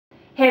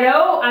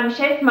Hello, I'm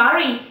Chef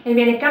Mari and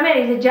my camera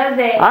is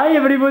Jose. Hi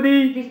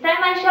everybody! This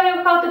time I show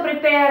you how to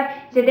prepare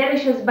the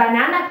delicious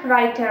banana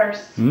fritters.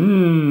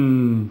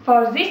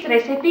 For this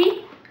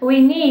recipe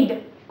we need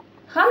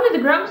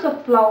 100 grams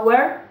of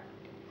flour,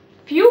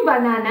 few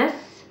bananas,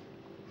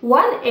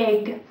 1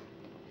 egg,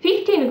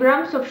 15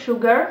 grams of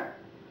sugar,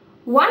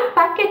 1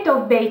 packet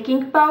of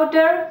baking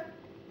powder,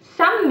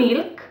 some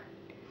milk,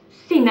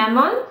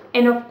 cinnamon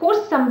and of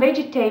course some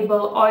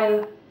vegetable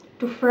oil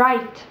to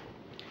fry it.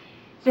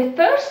 The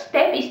first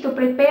step is to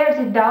prepare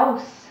the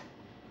dough.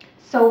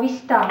 So we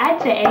start.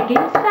 Add the egg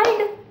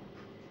inside.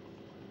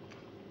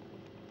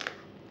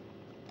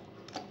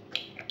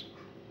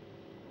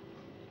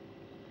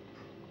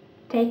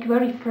 Take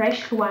very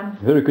fresh one.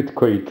 Very good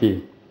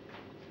quality.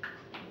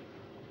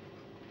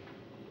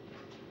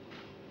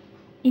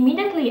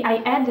 Immediately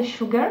I add the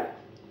sugar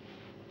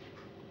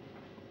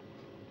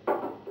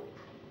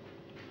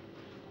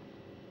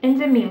and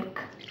the milk.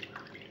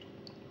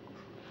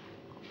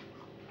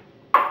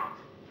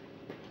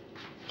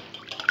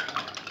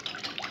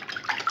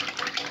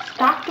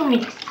 Start to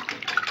mix.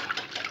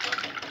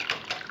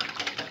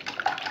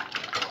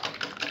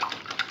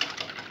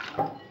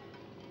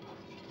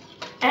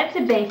 Add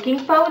the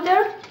baking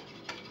powder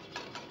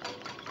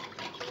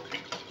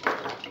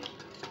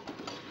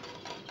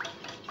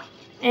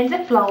and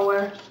the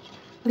flour,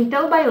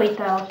 little by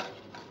little.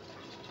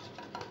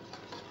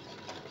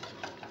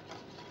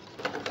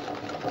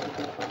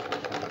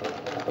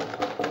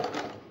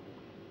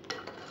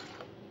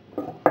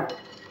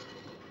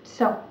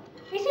 So,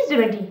 this is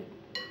ready.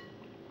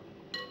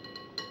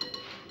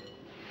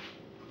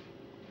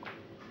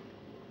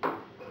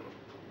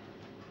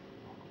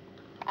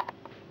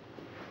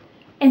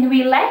 And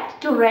we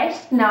let to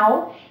rest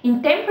now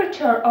in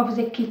temperature of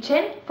the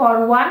kitchen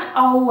for 1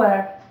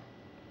 hour.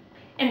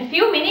 And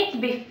few minutes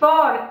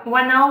before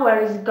 1 hour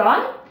is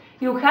gone,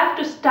 you have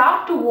to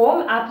start to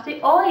warm up the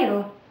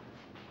oil.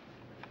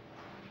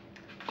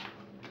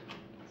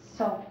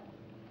 So,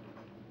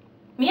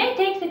 may I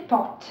take the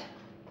pot?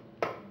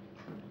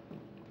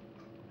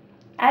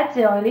 Add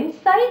the oil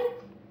inside.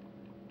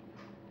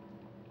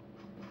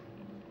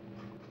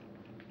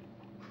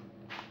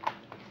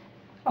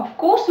 Of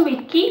course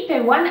we keep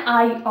one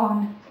eye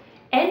on,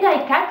 and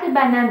I cut the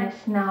bananas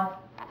now.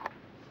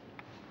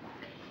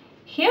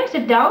 Here the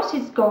dough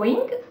is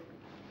going.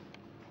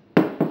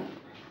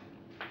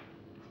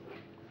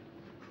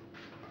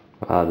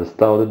 The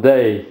start of the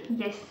day.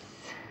 Yes.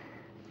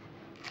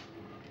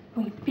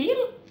 We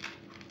peel.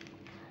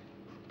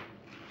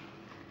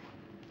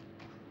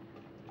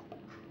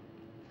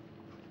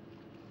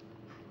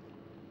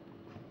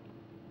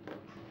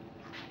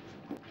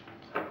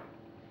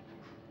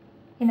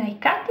 And I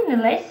cut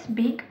in less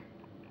big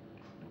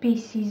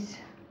pieces,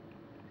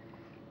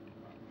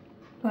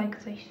 like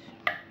this.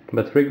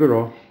 But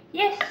regular.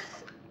 Yes,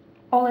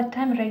 all the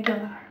time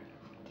regular.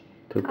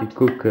 To be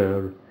cooked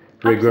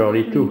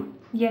regularly too.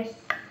 Yes.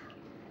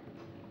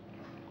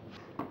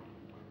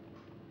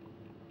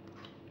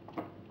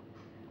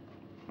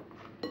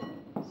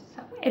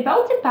 So,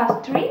 about the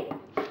pastry,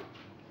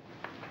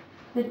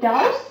 the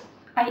dough,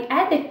 I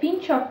add a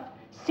pinch of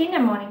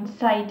cinnamon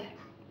inside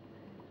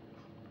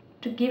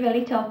to give a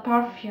little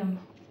perfume.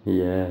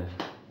 Yeah.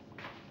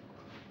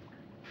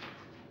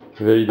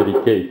 Very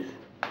delicate.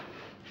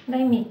 And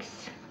I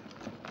mix.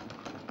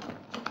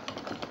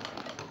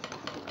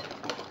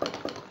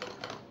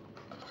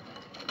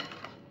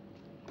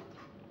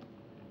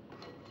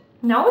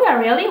 Now we are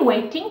really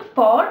waiting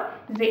for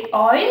the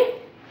oil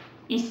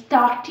is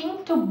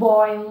starting to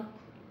boil.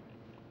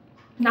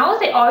 Now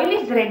the oil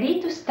is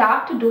ready to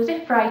start to do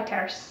the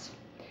fritters.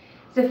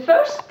 The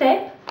first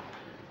step,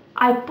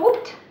 I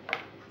put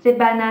the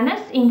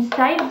bananas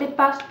inside the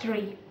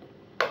pastry.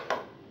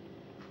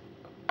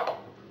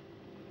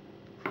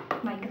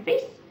 Like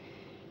this.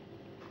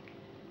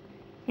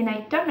 And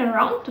I turn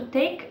around to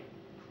take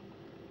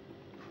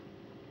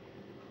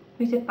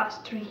with the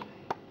pastry.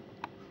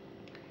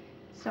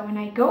 So when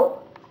I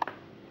go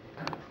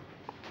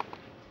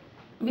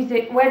with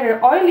where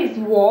the oil is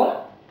warm,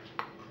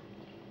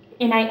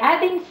 and I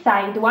add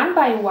inside one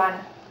by one.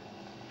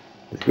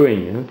 It's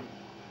going, you know?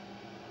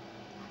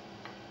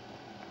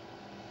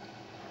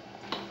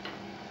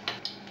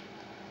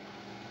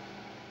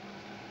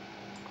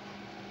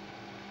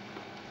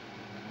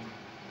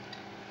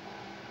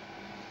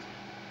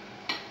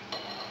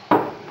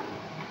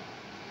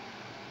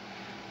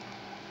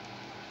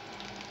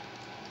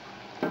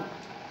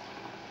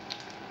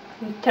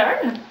 We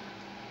turn.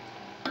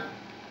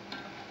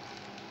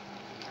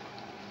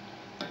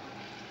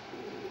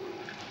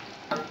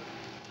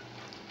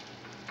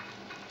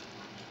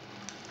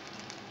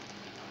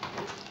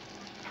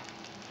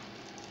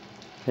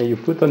 And you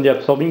put on the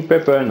absorbing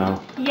paper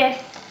now.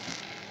 Yes.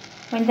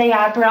 When they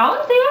are brown,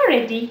 they are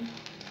ready.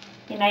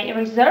 And I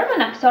reserve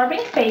an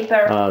absorbing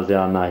paper. They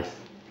are nice.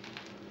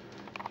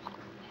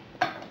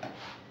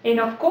 And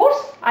of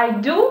course, I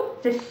do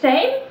the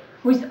same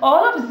with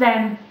all of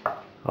them.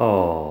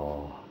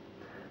 Oh,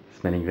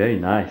 smelling very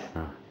nice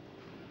now.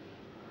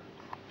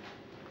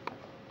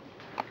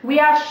 We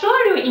are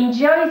sure you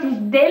enjoy this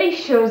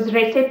delicious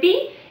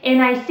recipe,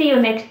 and I see you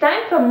next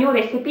time from new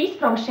recipes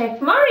from Chef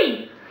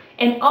Mary.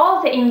 And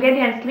all the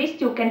ingredients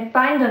list you can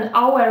find on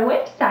our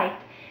website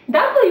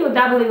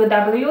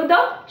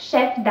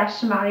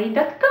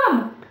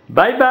www.chef-mary.com.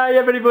 Bye bye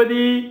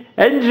everybody!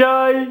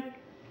 Enjoy!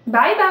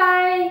 Bye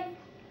bye!